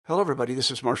Hello, everybody. This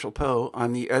is Marshall Poe.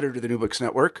 I'm the editor of the New Books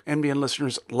Network. NBN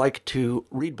listeners like to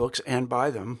read books and buy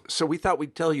them. So we thought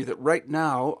we'd tell you that right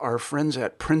now, our friends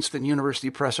at Princeton University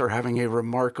Press are having a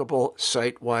remarkable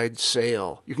site-wide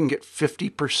sale. You can get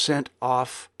 50%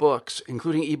 off books,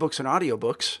 including ebooks and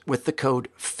audiobooks, with the code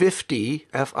 50,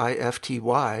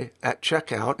 F-I-F-T-Y, at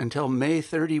checkout until May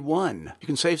 31. You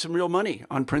can save some real money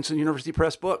on Princeton University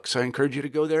Press books. I encourage you to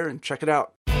go there and check it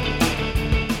out.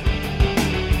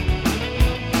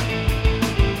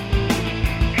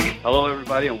 Hello,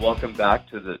 everybody, and welcome back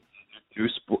to the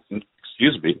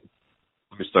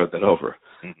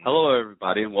Hello,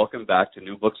 everybody, and welcome back to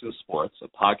New Books in Sports, a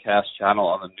podcast channel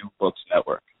on the New Books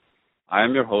Network. I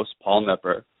am your host, Paul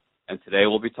Knepper, and today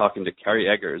we'll be talking to Kerry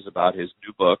Eggers about his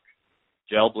new book,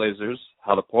 Jailblazers: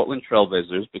 How the Portland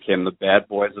Trailblazers Became the Bad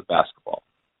Boys of Basketball.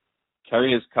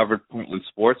 Kerry has covered Portland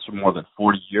sports for more than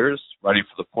 40 years, writing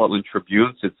for the Portland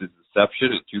Tribune since its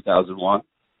inception in 2001.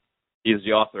 He is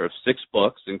the author of 6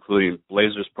 books, including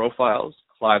Blazers Profiles,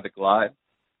 Clyde the Glide,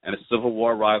 and A Civil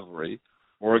War Rivalry,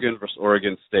 Oregon vs.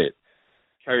 Oregon State.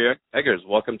 Kerry Eggers,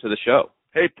 welcome to the show.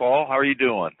 Hey, Paul. How are you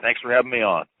doing? Thanks for having me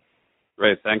on.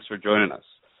 Great. Thanks for joining us.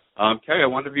 Kerry, I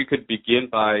wonder if you could begin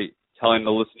by telling the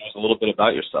listeners a little bit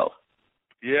about yourself.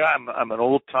 Yeah, I'm an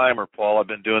old-timer, Paul. I've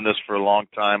been doing this for a long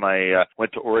time. I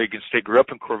went to Oregon State, grew up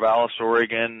in Corvallis,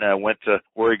 Oregon, went to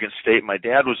Oregon State. My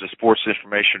dad was a sports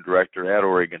information director at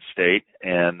Oregon State,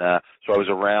 and so I was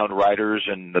around writers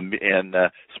and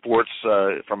sports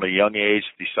from a young age,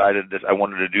 decided that I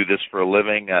wanted to do this for a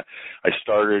living. I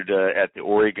started at the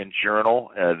Oregon Journal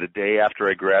the day after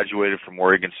I graduated from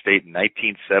Oregon State in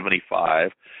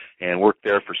 1975. And worked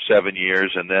there for 7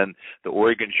 years, and then the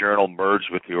Oregon Journal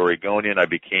merged with the Oregonian. I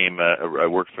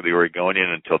worked for the Oregonian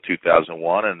until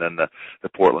 2001, and then the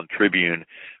Portland Tribune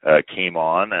came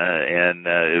on, and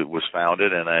it was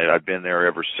founded, and I've been there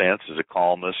ever since as a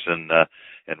columnist and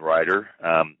writer.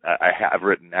 I have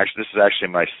written, this is actually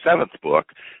my 7th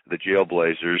book, The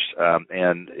Jailblazers,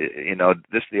 and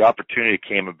the opportunity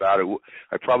came about.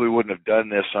 I probably wouldn't have done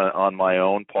this on my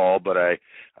own, Paul, but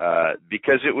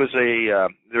because it was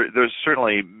there's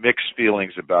certainly mixed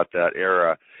feelings about that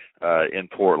era in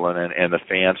Portland and the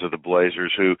fans of the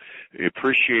Blazers who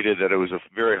appreciated that it was a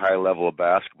very high level of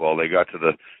basketball. They got to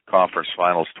the conference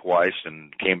finals twice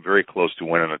and came very close to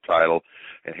winning a title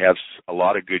and had a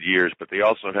lot of good years, but they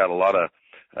also had a lot of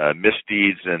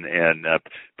misdeeds and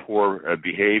poor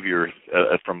behavior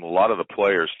from a lot of the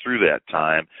players through that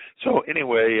time. So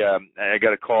anyway, I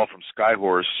got a call from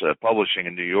Skyhorse Publishing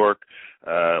in New York.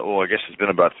 I guess it's been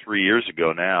about 3 years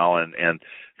ago now, and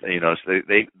so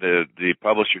the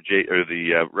publisher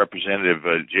the representative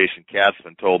Jason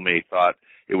Katzman told me he thought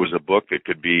it was a book that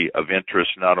could be of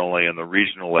interest not only on the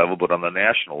regional level but on the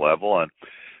national level. And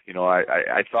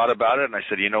I thought about it, and I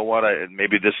said, you know what,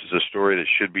 maybe this is a story that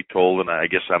should be told, and I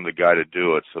guess I'm the guy to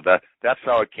do it. So that's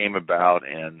how it came about,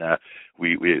 and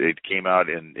it came out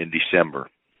in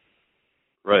December.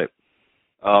 Right.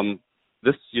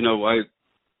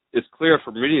 It's clear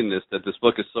from reading this that this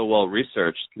book is so well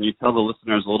researched. Can you tell the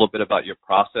listeners a little bit about your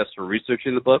process for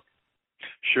researching the book?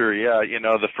 Sure, yeah.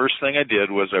 The first thing I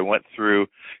did was I went through,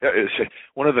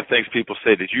 one of the things people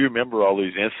say, did you remember all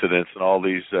these incidents and all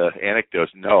these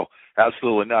anecdotes? No,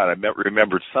 absolutely not. I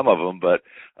remembered some of them, but,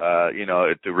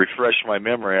 to refresh my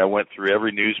memory, I went through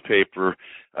every newspaper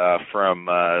from,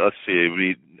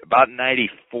 about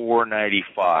 94,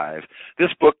 95.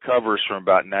 This book covers from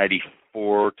about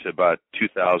 94 to about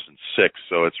 2006,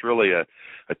 so it's really a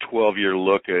 12-year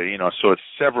look, so it's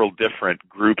several different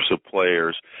groups of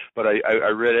players. But I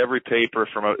read every paper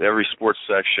from every sports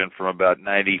section from about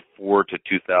 94 to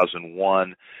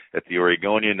 2001 at the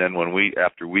Oregonian, and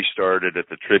after we started at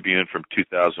the Tribune from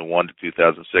 2001 to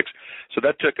 2006. So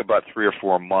that took about 3 or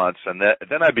 4 months, and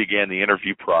then I began the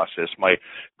interview process. My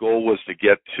goal was to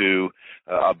get to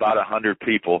about 100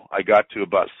 people. I got to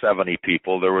about 70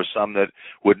 people. There were some that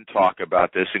wouldn't talk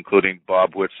about this, including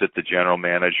Bob Whitsitt, the general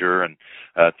manager, and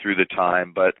through the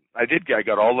time. But I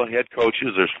got all the head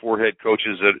coaches. There's 4 head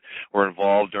coaches that were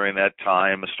involved during that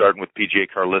time, starting with P.J.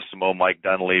 Carlissimo, Mike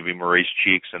Dunleavy, Maurice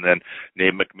Cheeks, and then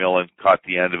Nate McMillan caught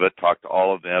the end of it, talked to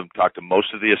all of them, talked to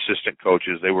most of the assistant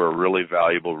coaches. They were a really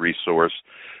valuable resource.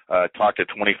 Talked to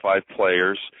 25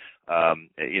 players. And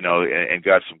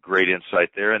got some great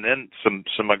insight there, and then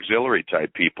some auxiliary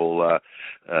type people.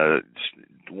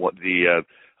 The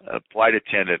flight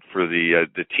attendant for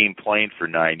the team playing for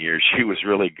 9 years, she was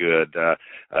really good.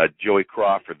 Joey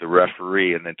Crawford, the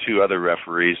referee, and then 2 other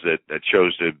referees that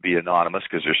chose to be anonymous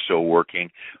because they're still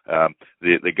working.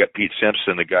 They got Pete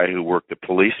Simpson, the guy who worked the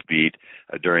police beat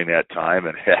during that time,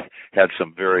 and had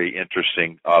some very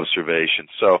interesting observations.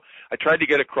 So I tried to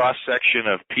get a cross section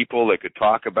of people that could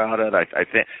talk about it. I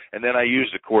think, and then I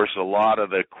used, of course, a lot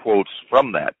of the quotes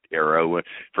from that era. When,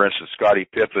 for instance, Scottie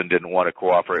Pippen didn't want to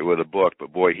cooperate with a book,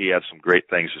 but boy, he had some great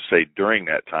things to say during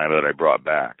that time that I brought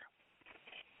back.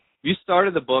 You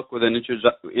started the book with an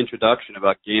introduction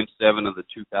about Game 7 of the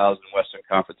 2000 Western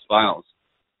Conference Finals.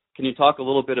 Can you talk a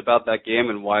little bit about that game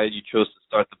and why you chose to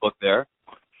start the book there?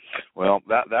 Well,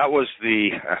 that was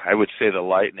I would say the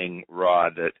lightning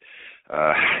rod that,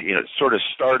 sort of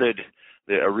started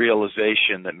a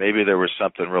realization that maybe there was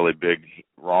something really big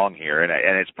wrong here.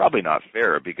 And it's probably not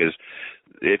fair because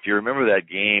if you remember that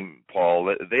game, Paul,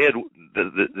 they had,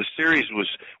 the series was,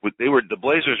 the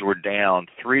Blazers were down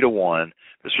 3-1.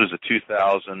 This was the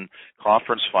 2000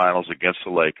 conference finals against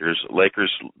the Lakers.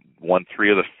 Lakers won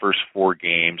 3 of the first 4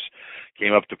 games,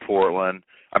 came up to Portland.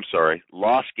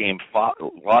 Lost game 5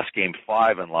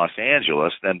 in Los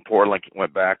Angeles. Then Portland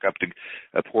went back up to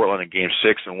Portland in Game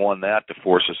 6 and won that to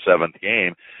force a 7th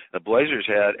game. The Blazers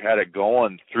had it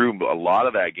going through a lot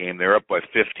of that game. They were up by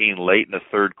 15 late in the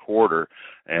third quarter,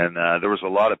 and there was a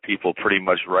lot of people pretty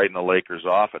much writing the Lakers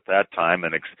off at that time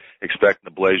and expecting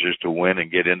the Blazers to win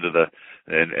and get into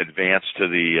and advance to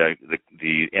the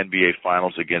NBA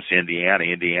Finals against Indiana.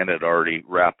 Indiana had already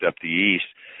wrapped up the East,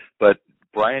 but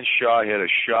Brian Shaw hit a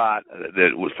shot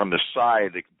that was from the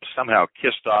side that somehow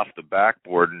kissed off the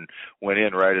backboard and went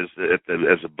in right as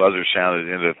the buzzer sounded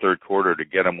into the third quarter to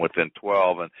get them within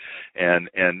 12, and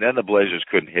then the Blazers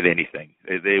couldn't hit anything.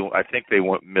 I think they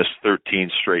missed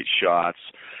 13 straight shots.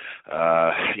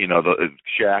 The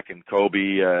Shaq and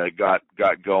Kobe got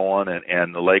going,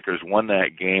 and the Lakers won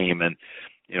that game. And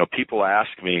people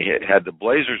ask me, had the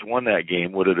Blazers won that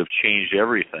game, would it have changed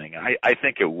everything? I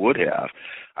think it would have.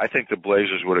 I think the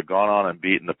Blazers would have gone on and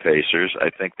beaten the Pacers. I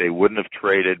think they wouldn't have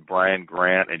traded Brian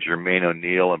Grant and Jermaine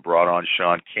O'Neal and brought on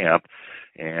Shawn Kemp.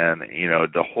 And,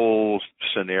 the whole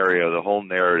scenario, the whole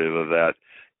narrative of that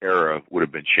era would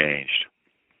have been changed.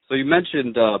 So you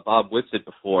mentioned Bob Whitsitt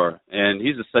before, and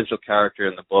he's a central character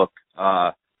in the book.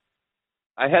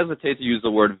 I hesitate to use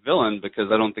the word villain because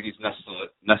I don't think he's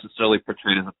necessarily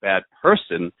portrayed as a bad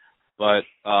person, but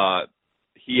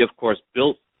he, of course,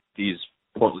 built these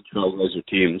Portland Trail Blazer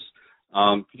teams.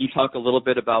 Can you talk a little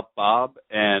bit about Bob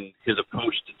and his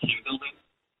approach to team building?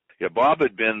 Yeah, Bob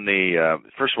had been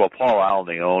first of all, Paul Allen,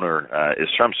 the owner, is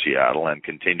from Seattle and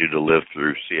continued to live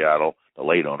through Seattle, the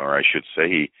late owner, I should say.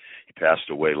 He passed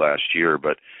away last year,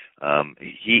 but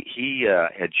he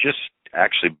had just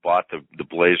actually bought the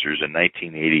Blazers in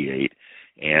 1988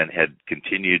 and had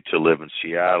continued to live in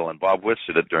Seattle. And Bob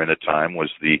Whitsitt, during the time,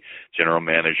 was the general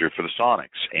manager for the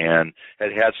Sonics and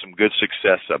had some good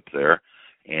success up there.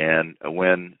 And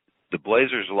when the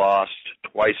Blazers lost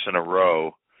twice in a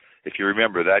row, if you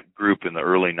remember, that group in the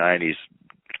early 90s,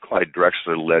 Clyde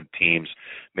Drexler-led teams,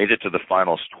 made it to the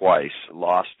finals twice,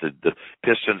 lost to the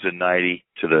Pistons in 90,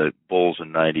 to the Bulls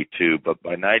in 92. But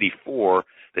by 94,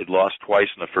 they'd lost twice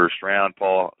in the first round.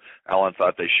 Paul Allen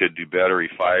thought they should do better. He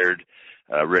fired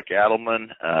Rick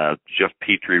Adelman. Jeff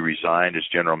Petrie resigned as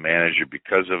general manager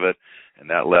because of it, and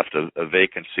that left a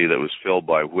vacancy that was filled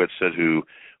by Whitsitt, who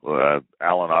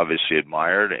Allen obviously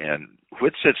admired. And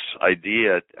Whitsitt's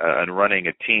idea in running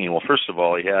a team, well, first of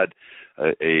all, he had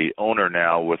a owner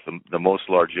now with the most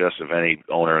largesse of any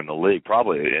owner in the league,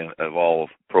 probably of all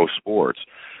of pro sports.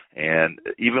 And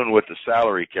even with the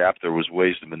salary cap, there was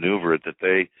ways to maneuver it, that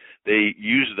they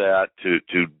used that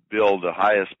to build the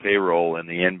highest payroll in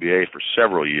the NBA for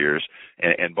several years,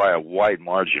 and by a wide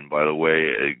margin, by the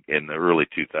way, in the early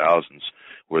 2000s,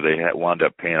 where they wound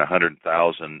up paying $100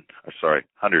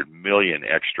 million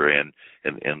extra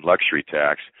in luxury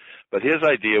tax. But his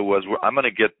idea was, I'm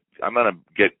going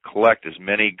to collect as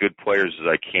many good players as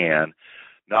I can,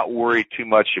 not worry too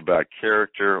much about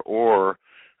character or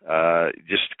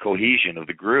just cohesion of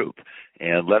the group,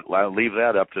 and leave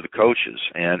that up to the coaches.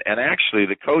 And actually,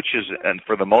 the coaches, and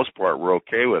for the most part, were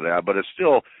okay with that, but it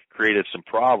still created some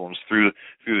problems through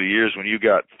the years when you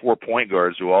got 4 point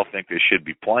guards who all think they should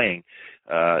be playing.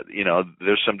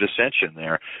 There's some dissension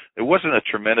there. There wasn't a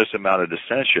tremendous amount of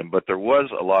dissension, but there was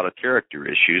a lot of character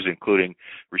issues, including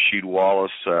Rasheed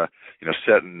Wallace,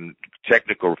 setting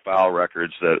technical foul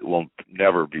records that will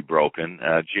never be broken.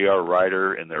 J.R.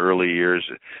 Ryder in the early years,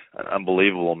 an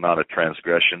unbelievable amount of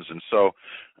transgressions. And so,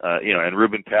 and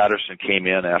Ruben Patterson came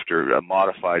in after a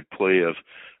modified plea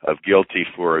of guilty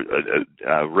for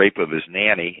a rape of his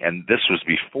nanny. And this was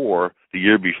the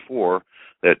year before,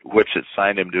 that Whitsitt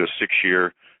signed him to a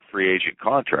 6-year free agent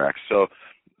contract. So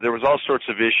there was all sorts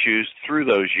of issues through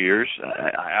those years.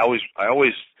 I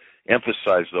always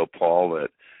emphasize, though, Paul,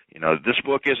 that this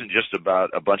book isn't just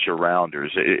about a bunch of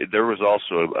rounders. There was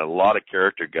also a lot of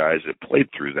character guys that played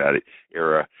through that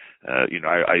era.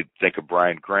 I think of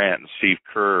Brian Grant and Steve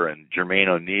Kerr and Jermaine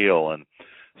O'Neal and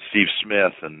Steve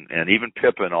Smith and even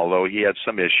Pippen, although he had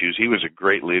some issues. He was a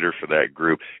great leader for that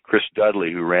group. Chris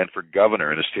Dudley, who ran for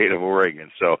governor in the state of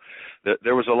Oregon. So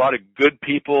there was a lot of good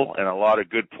people and a lot of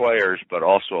good players, but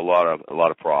also a lot of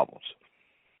problems.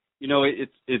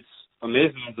 It's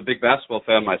amazing. As a big basketball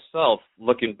fan myself,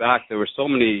 looking back, there are so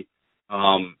many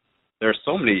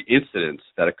incidents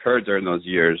that occurred during those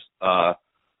years.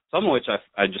 Some of which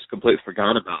I just completely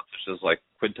forgot about, such as like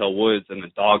Quintel Woods and the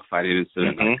dogfighting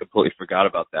incident. I completely forgot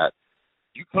about that.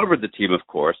 You covered the team, of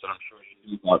course, and I'm sure you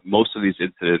knew about most of these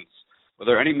incidents. Were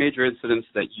there any major incidents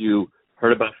that you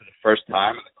heard about for the first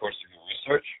time in the course of your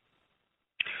research?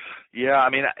 Yeah, I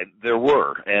mean, there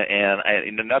were,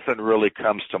 and nothing really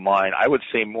comes to mind. I would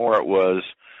say more it was,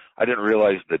 I didn't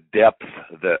realize the depth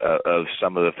of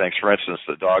some of the things. For instance,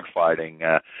 the dogfighting,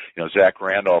 Zach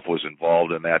Randolph was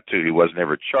involved in that too. He wasn't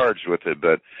ever charged with it,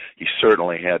 but he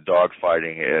certainly had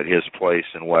dogfighting at his place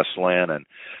in West Lynn and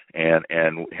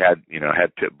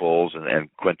had pit bulls, and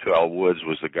Quintel Woods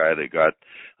was the guy that got,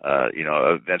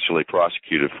 eventually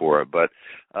prosecuted for it. But,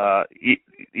 then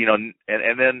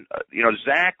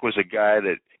Zach was a guy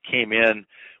that came in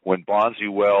when Bonzi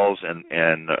Wells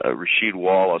and Rasheed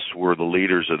Wallace were the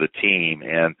leaders of the team,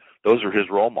 and those are his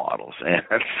role models. And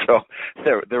so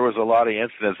there was a lot of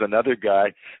incidents. Another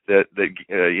guy that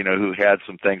who had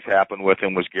some things happen with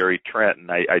him was Gary Trent, and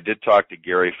I did talk to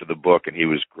Gary for the book, and he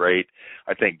was great.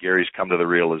 I think Gary's come to the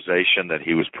realization that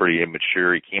he was pretty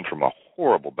immature. He came from a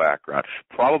horrible background,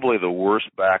 probably the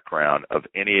worst background of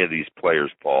any of these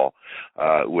players, Paul,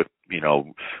 with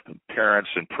parents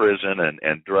in prison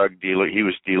and drug dealer. He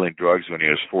was dealing drugs when he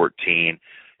was 14.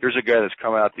 Here's a guy that's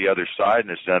come out the other side and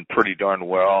has done pretty darn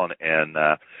well, and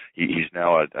he's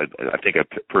now I think a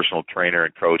personal trainer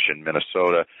and coach in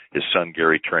Minnesota. His son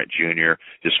Gary Trent Jr.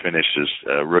 just finished his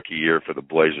rookie year for the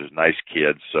Blazers. Nice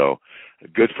kid, so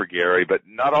good for Gary. But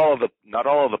not all of the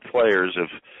players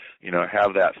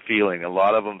have that feeling. A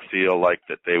lot of them feel like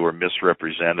that they were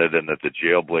misrepresented and that the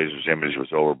Jail Blazers image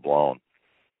was overblown.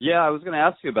 Yeah, I was going to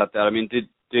ask you about that. I mean,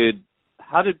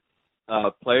 how did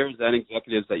players and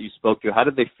executives that you spoke to, how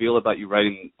did they feel about you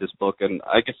writing this book, and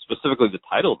I guess specifically the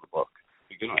title of the book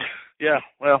to begin with? Yeah,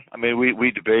 well, I mean,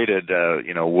 we debated,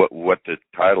 what to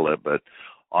title it, but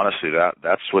honestly,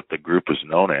 that's what the group was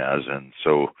known as, and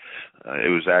so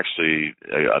it was actually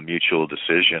a mutual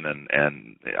decision,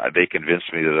 and they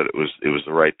convinced me that it was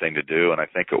the right thing to do, and I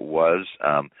think it was.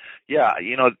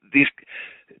 These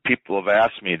people have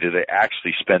asked me, did they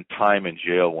actually spend time in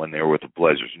jail when they were with the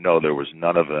Blazers? No, there was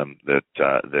none of them that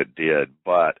did,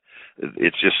 but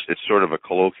it's sort of a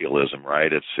colloquialism,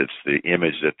 right? It's the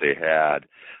image that they had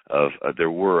of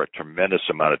there were a tremendous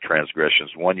amount of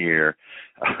transgressions. One year,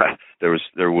 there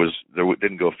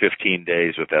didn't go 15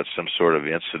 days without some sort of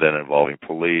incident involving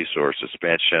police or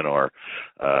suspension or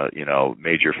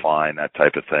major fine, that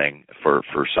type of thing for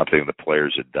something the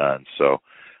players had done. So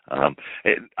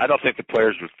I don't think the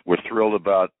players were thrilled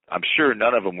about. I'm sure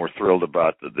none of them were thrilled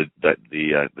about the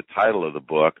title of the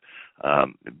book. I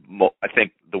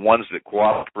think the ones that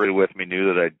cooperated with me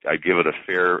knew that I'd give it a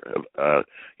fair, a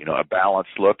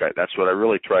balanced look. That's what I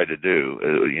really tried to do.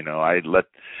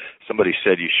 Somebody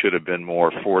said you should have been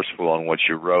more forceful on what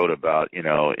you wrote about,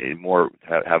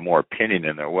 have more opinion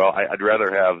in there. Well, I'd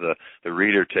rather have the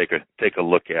reader take a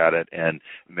look at it and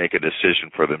make a decision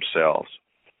for themselves.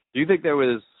 Do you think there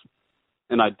was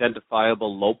an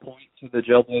identifiable low point to the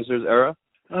Jail Blazers era?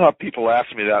 People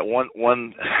ask me that.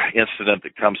 One incident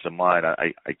that comes to mind,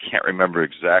 I can't remember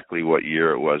exactly what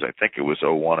year it was. I think it was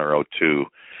 01 or 02,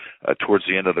 towards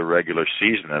the end of the regular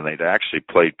season, and they'd actually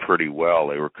played pretty well.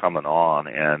 They were coming on,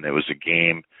 and it was a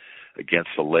game against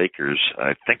the Lakers.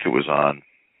 I think it was I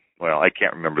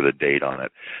can't remember the date on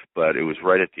it, but it was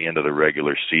right at the end of the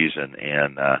regular season,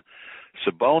 and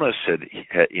Sabonis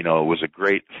was a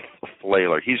great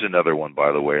flailer. He's another one,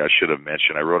 by the way, I should have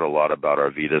mentioned. I wrote a lot about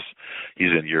Arvydas.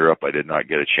 He's in Europe. I did not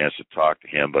get a chance to talk to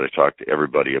him, but I talked to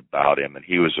everybody about him. And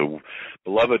he was a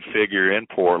beloved figure in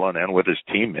Portland and with his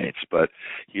teammates. But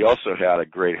he also had a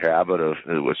great habit of,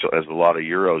 as a lot of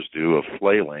Euros do, of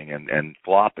flailing and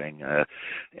flopping as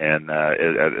an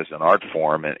art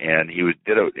form. And he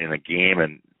did it in a game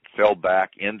and fell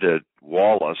back into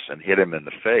Wallace and hit him in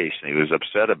the face, and he was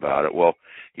upset about it. Well,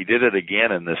 he did it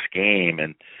again in this game,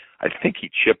 and I think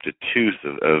he chipped a tooth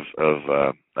of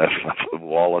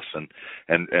Wallace, and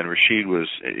Rasheed was,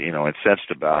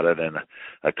 incensed about it. And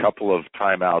a couple of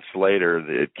timeouts later,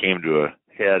 it came to a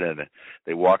head, and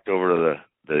they walked over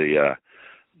to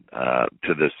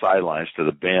to the sidelines, to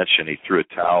the bench, and he threw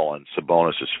a towel in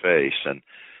Sabonis's face, and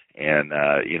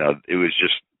it was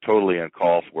just totally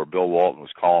uncalled for. Bill Walton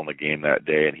was calling the game that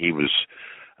day, and he was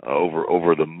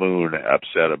over the moon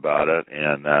upset about it.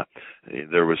 And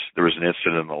there was an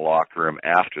incident in the locker room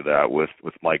after that with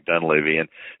Mike Dunleavy, and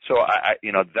so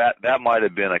that might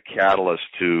have been a catalyst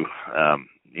to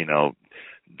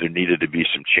there needed to be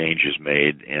some changes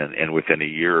made, and within a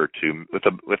year or two,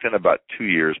 within about 2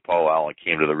 years, Paul Allen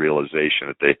came to the realization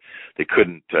that they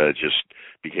couldn't just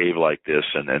behave like this,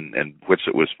 and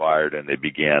Whitsitt was fired, and they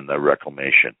began the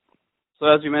reclamation. So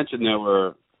as you mentioned, there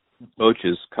were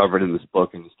coaches covered in this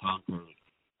book in this time period.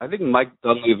 I think Mike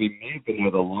Dunleavy may have been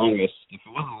there the longest. If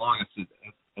it wasn't the longest,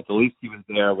 at the least he was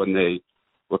there when they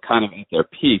were kind of at their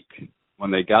peak, when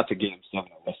they got to Game 7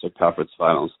 of the Western Conference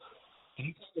Finals. Can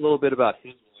you talk a little bit about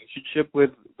his relationship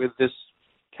with this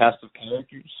cast of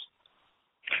characters?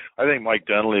 I think Mike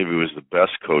Dunleavy was the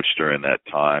best coach during that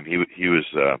time.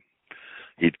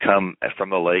 He'd come from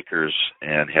the Lakers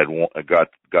and had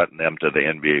gotten them to the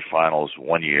NBA Finals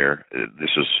one year.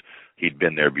 He'd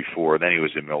been there before. Then he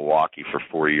was in Milwaukee for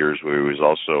 4 years, where he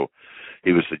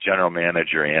was the general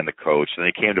manager and the coach. Then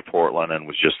he came to Portland and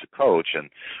was just the coach and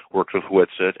worked with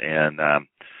Whitsitt. And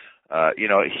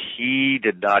he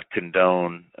did not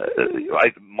condone.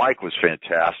 Mike was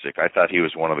fantastic. I thought he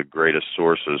was one of the greatest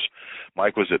sources.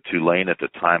 Mike was at Tulane at the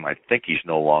time. I think he's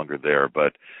no longer there,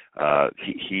 but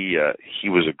he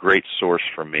was a great source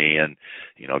for me, and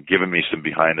giving me some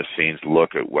behind the scenes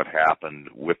look at what happened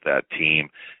with that team.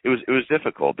 It was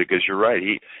difficult because you're right.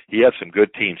 He had some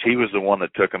good teams. He was the one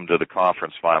that took them to the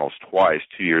conference finals twice,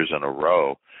 2 years in a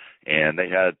row, and they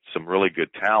had some really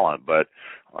good talent, but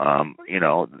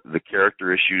the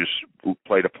character issues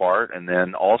played a part, and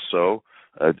then also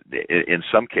in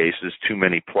some cases too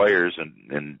many players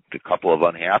and a couple of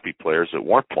unhappy players that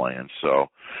weren't playing. So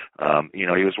he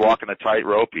was walking a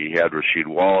tightrope. He had Rasheed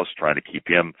Wallace trying to keep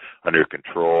him under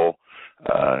control,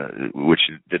 which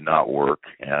did not work,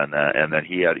 and then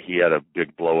he had a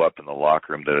big blow up in the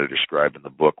locker room that I described in the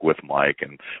book with Mike,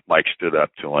 and Mike stood up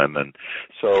to him, and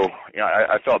so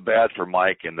I felt bad for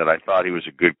Mike, in that I thought he was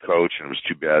a good coach, and it was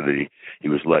too bad that he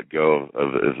was let go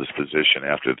of his position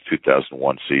after the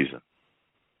 2001 season.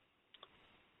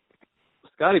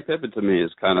 Scottie Pippen to me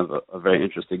is kind of a very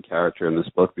interesting character in this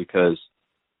book because,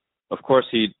 of course,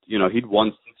 he'd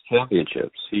won 6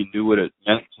 championships. He knew what it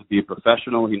meant to be a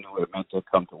professional. He knew what it meant to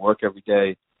come to work every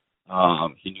day.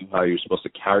 He knew how you're supposed to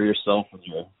carry yourself when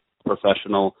you're a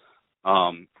professional.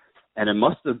 And it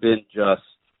must have been just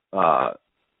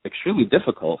extremely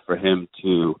difficult for him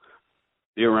to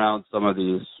be around some of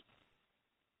these,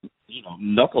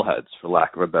 knuckleheads, for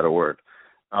lack of a better word.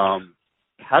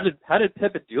 How did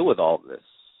Pippen deal with all of this?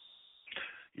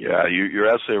 Yeah, you're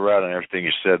absolutely right on everything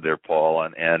you said there, Paul.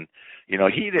 And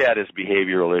he'd had his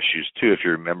behavioral issues too. If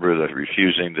you remember, the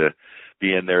refusing to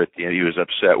be in there at the end, he was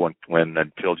upset when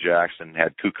Phil Jackson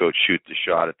had Kukoc shoot the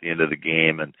shot at the end of the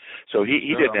game, and so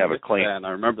he didn't have a clean. Man,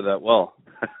 I remember that well.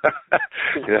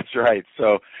 That's right.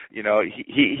 So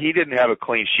he didn't have a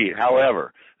clean sheet.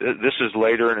 However, this is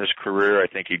later in his career. I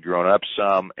think he'd grown up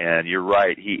some, and you're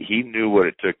right. He knew what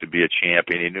it took to be a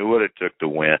champion. He knew what it took to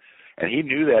win, and he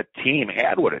knew that team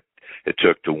had what it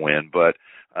took to win. But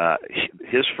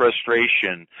his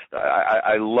frustration,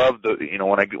 I love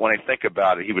when I think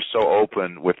about it, he was so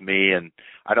open with me, and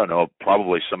I don't know,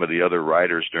 probably some of the other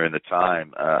writers during the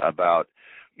time about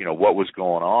what was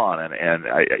going on, and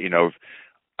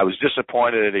I was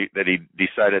disappointed that he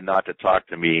decided not to talk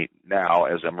to me now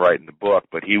as I'm writing the book,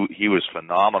 but he was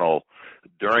phenomenal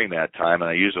during that time, and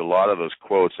I use a lot of those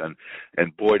quotes,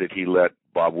 and boy, did he let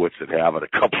Bob Whitsitt have it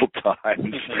a couple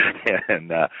times.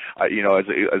 And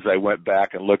as I went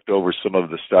back and looked over some of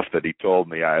the stuff that he told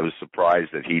me, I was surprised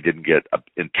that he didn't get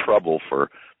in trouble for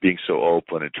being so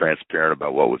open and transparent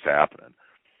about what was happening.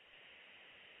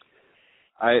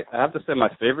 I have to say my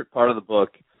favorite part of the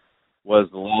book was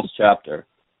the last chapter,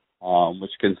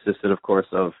 which consisted, of course,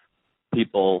 of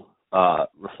people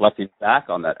reflecting back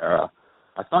on that era.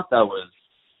 I thought that was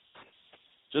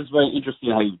just very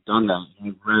interesting how you've done that.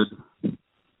 You've read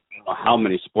how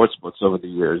many sports books over the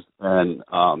years, and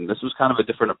this was kind of a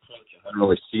different approach. I hadn't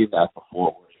really seen that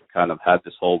before, where you kind of had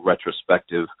this whole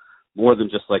retrospective, more than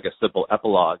just like a simple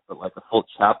epilogue, but like a full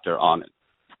chapter on it.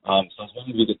 So I was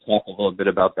wondering if you could talk a little bit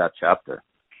about that chapter.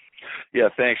 Yeah,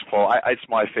 thanks, Paul. It's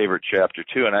my favorite chapter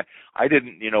too, and I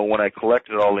didn't, when I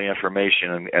collected all the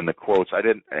information and the quotes,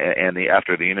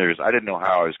 after the interviews, I didn't know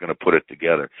how I was going to put it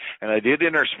together, and I did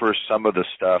intersperse some of the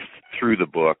stuff through the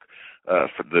book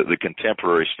for the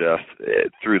contemporary stuff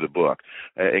through the book,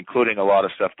 including a lot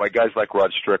of stuff by guys like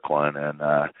Rod Strickland, and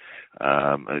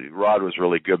Rod was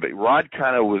really good. But Rod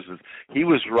he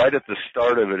was right at the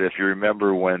start of it, if you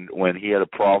remember, when he had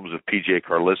problems with PJ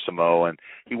Carlissimo, and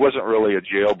he wasn't really a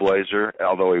Jailblazer,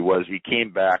 although he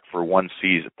came back for one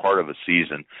season, part of a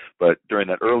season, but during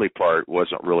that early part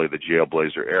wasn't really the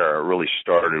Jailblazer era. It really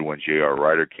started when J.R.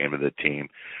 Ryder came to the team.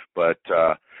 But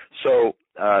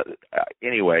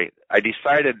anyway, I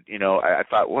decided, I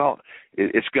thought, well,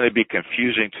 it's going to be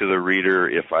confusing to the reader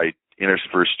if I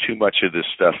intersperse too much of this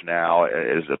stuff now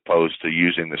as opposed to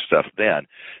using the stuff then.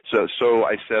 So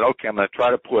I said, okay, I'm going to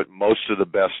try to put most of the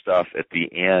best stuff at the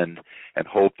end and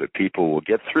hope that people will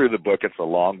get through the book. It's a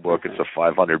long book. It's a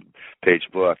 500-page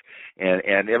book.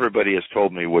 And everybody has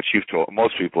told me what you've told.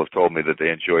 Most people have told me that they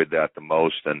enjoyed that the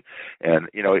most. And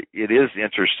it is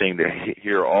interesting to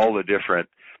hear all the different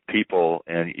people,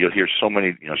 and you'll hear so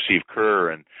many, Steve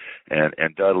Kerr and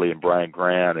Dudley and Brian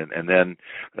Grant, and then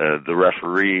the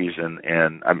referees,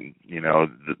 and I'm,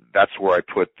 that's where I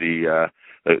put the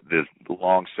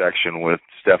long section with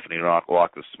Stephanie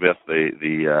Lockwood Smith.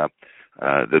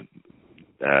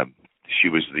 She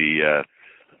was the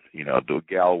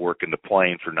gal working the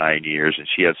plane for 9 years, and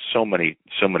she had so many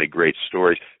great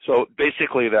stories. So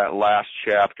basically, that last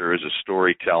chapter is a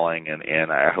storytelling,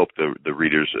 and I hope the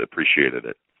readers appreciated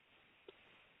it.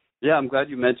 Yeah, I'm glad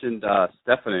you mentioned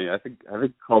Stephanie. I think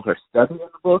you called her Stebby in the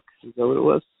book. Is that what it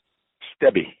was?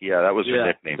 Stebby. Yeah, that was her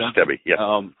nickname, Stebby. Yeah.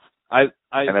 And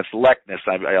it's Loch Ness.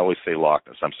 I always say Loch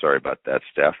Ness. I'm sorry about that,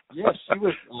 Steph. Yeah,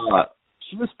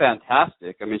 she was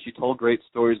fantastic. I mean, she told great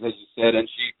stories, as you said, and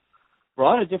she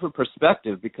brought a different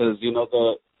perspective because,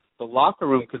 the locker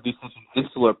room could be such an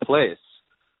insular place.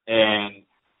 And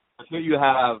here you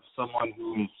have someone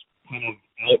who's kind of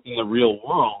out in the real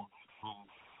world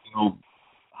who,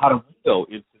 how to go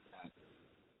into that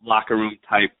locker room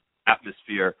type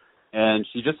atmosphere. And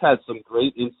she just had some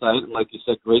great insight and, like you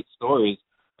said, great stories.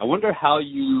 I wonder how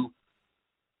you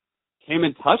came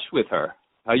in touch with her,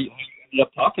 how you ended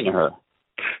up talking to her.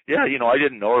 Yeah, I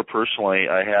didn't know her personally.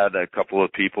 I had a couple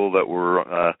of people that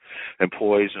were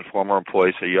employees and former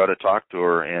employees say, you ought to talk to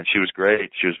her, and she was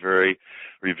great. She was very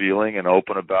revealing and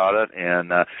open about it,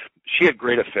 and she had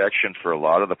great affection for a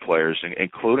lot of the players,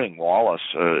 including Wallace,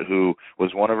 who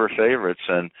was one of her favorites,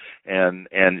 and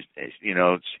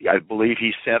I believe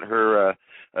he sent her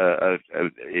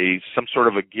some sort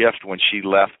of a gift when she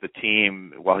left the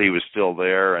team while he was still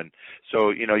there. And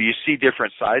so, you see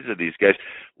different sides of these guys.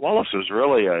 Wallace was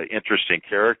really an interesting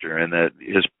character in that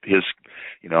his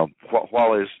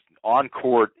while his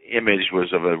on-court image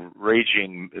was of a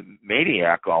raging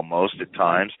maniac almost at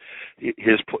times,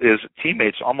 his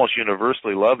teammates almost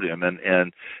universally loved him,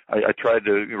 and I tried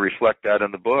to reflect that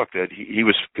in the book, that he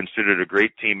was considered a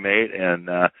great teammate, and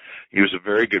he was a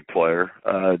very good player.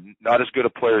 Not as good a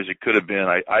player as he could have been,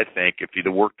 I think, if he'd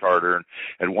have worked harder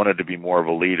and wanted to be more of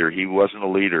a leader. He wasn't a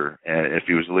leader, and if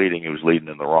he was leading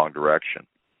in the wrong direction.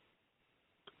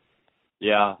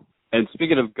 Yeah. And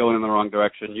speaking of going in the wrong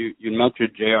direction, you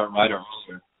mentioned J.R. Ryder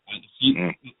earlier.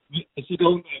 Is he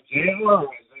going to jail or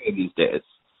these days?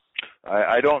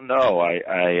 I don't know.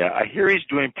 I hear he's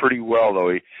doing pretty well,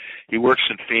 though. He works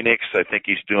in Phoenix. I think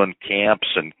he's doing camps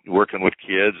and working with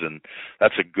kids, and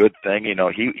that's a good thing.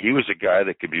 He was a guy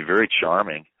that could be very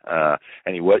charming, and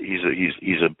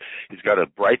he's got a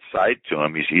bright side to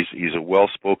him. He's a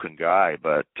well-spoken guy,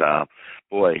 but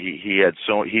boy, he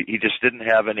just didn't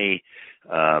have any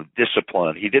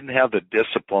discipline. He didn't have the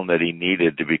discipline that he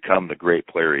needed to become the great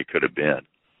player he could have been.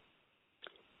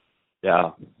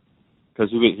 Yeah, because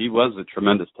he was a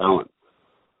tremendous talent.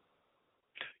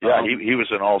 Yeah, he was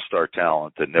an all-star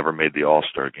talent that never made the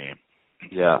all-star game.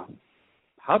 Yeah.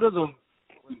 How do the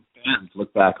fans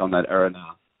look back on that era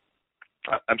now?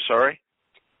 I'm sorry?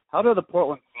 How do the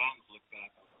Portland fans look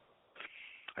back?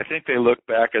 I think they look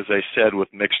back, as I said,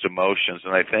 with mixed emotions,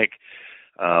 and I think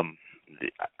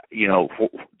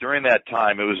during that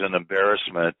time, it was an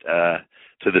embarrassment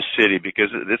to the city because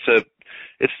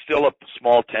it's still a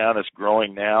small town. It's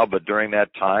growing now, but during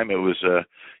that time, it was a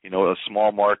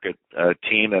small market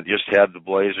team that just had the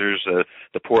Blazers.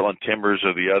 The Portland Timbers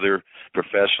are the other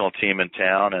professional team in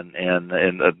town, and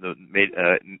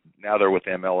now they're with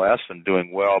MLS and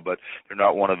doing well, but they're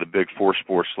not one of the big four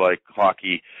sports like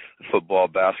hockey, football,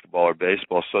 basketball, or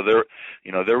baseball. So there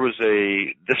was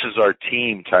a this is our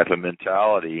team type of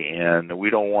mentality, and we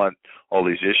don't want all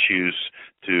these issues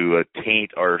to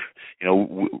taint our,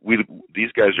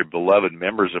 these guys are beloved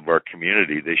members of our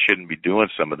community. They shouldn't be doing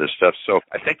some of this stuff. So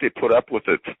I think they put up with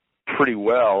it pretty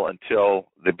well until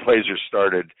the Blazers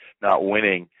started not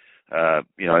winning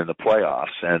in the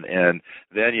playoffs. And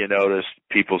then you notice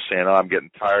people saying, "Oh, I'm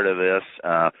getting tired of this."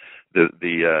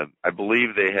 I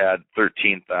believe they had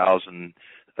 13,000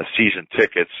 season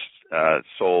tickets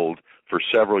sold for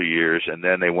several years, and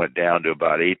then they went down to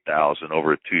about 8,000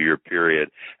 over a 2-year period.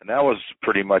 And that was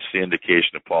pretty much the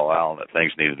indication of Paul Allen that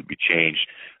things needed to be changed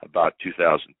about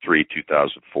 2003,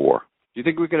 2004. Do you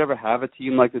think we could ever have a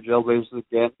team like the Jailblazers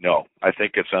again? No, I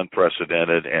think it's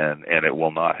unprecedented, and it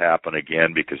will not happen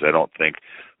again, because I don't think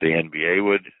the NBA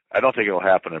would. I don't think it will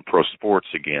happen in pro sports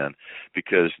again,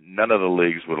 because none of the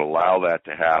leagues would allow that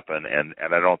to happen, and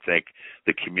I don't think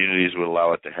the communities would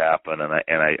allow it to happen, and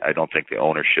I don't think the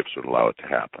ownerships would allow it to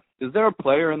happen. Is there a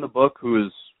player in the book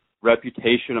whose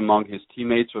reputation among his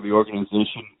teammates or the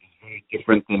organization is very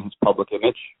different than his public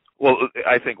image? Well,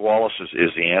 I think Wallace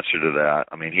is the answer to that.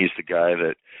 I mean, he's the guy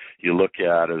that you look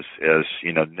at as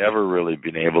never really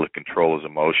been able to control his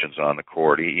emotions on the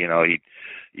court. He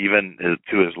even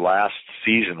to his last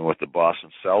season with the Boston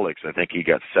Celtics, I think he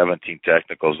got 17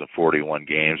 technicals in 41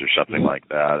 games or something like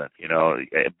that.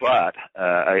 But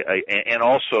and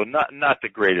also not the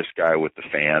greatest guy with the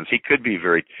fans. He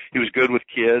was good with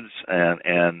kids,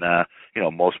 and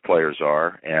most players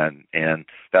are, and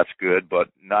that's good, but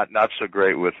not so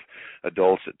great with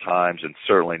adults at times, and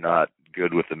certainly not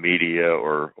good with the media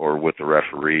or with the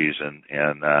referees,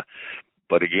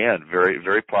 but again, very,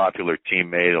 very popular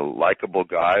teammate, a likable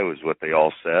guy was what they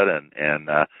all said, and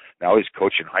now he's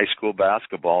coaching high school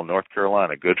basketball in North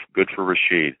Carolina. Good for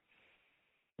Rasheed.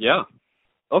 Yeah.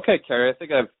 Okay, Kerry, I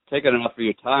think I've taken enough of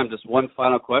your time. Just one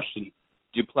final question.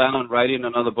 Do you plan on writing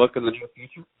another book in the near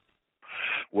future?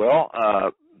 Well,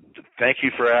 thank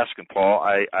you for asking, Paul.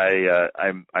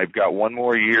 I've got one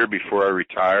more year before I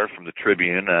retire from the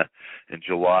Tribune in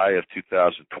July of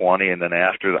 2020, and then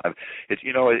after that,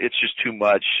 it's just too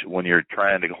much when you're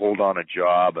trying to hold on a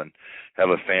job and have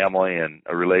a family and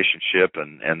a relationship,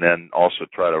 and then also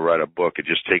try to write a book. It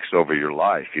just takes over your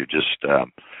life. You just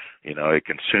it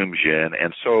consumes you,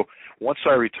 and so once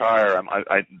I retire,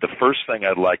 the first thing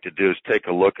I'd like to do is take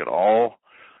a look at all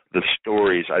the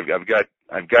stories. I've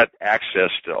got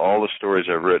access to all the stories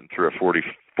I've written through a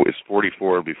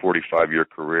 44, it'll be 45-year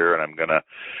career, and I'm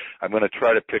gonna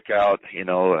try to pick out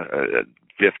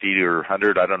 50 or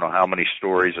 100, I don't know how many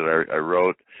stories that I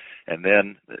wrote, and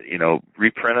then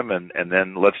reprint them, and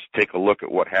then let's take a look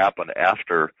at what happened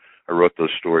after I wrote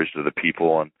those stories to the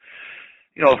people, and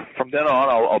from then on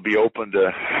I'll be open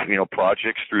to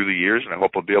projects through the years, and I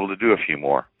hope I'll be able to do a few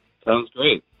more. Sounds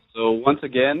great. So once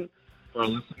again, for our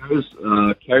listeners,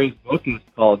 Kerry's book is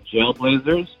called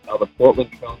Jailblazers, How the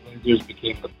Portland Trail Blazers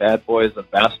Became the Bad Boys of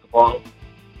Basketball.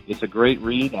 It's a great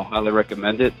read. I highly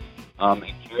recommend it. And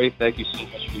Kerry, thank you so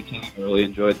much for your time. I really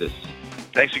enjoyed this.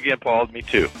 Thanks again, Paul. Me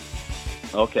too.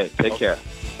 Okay, take care.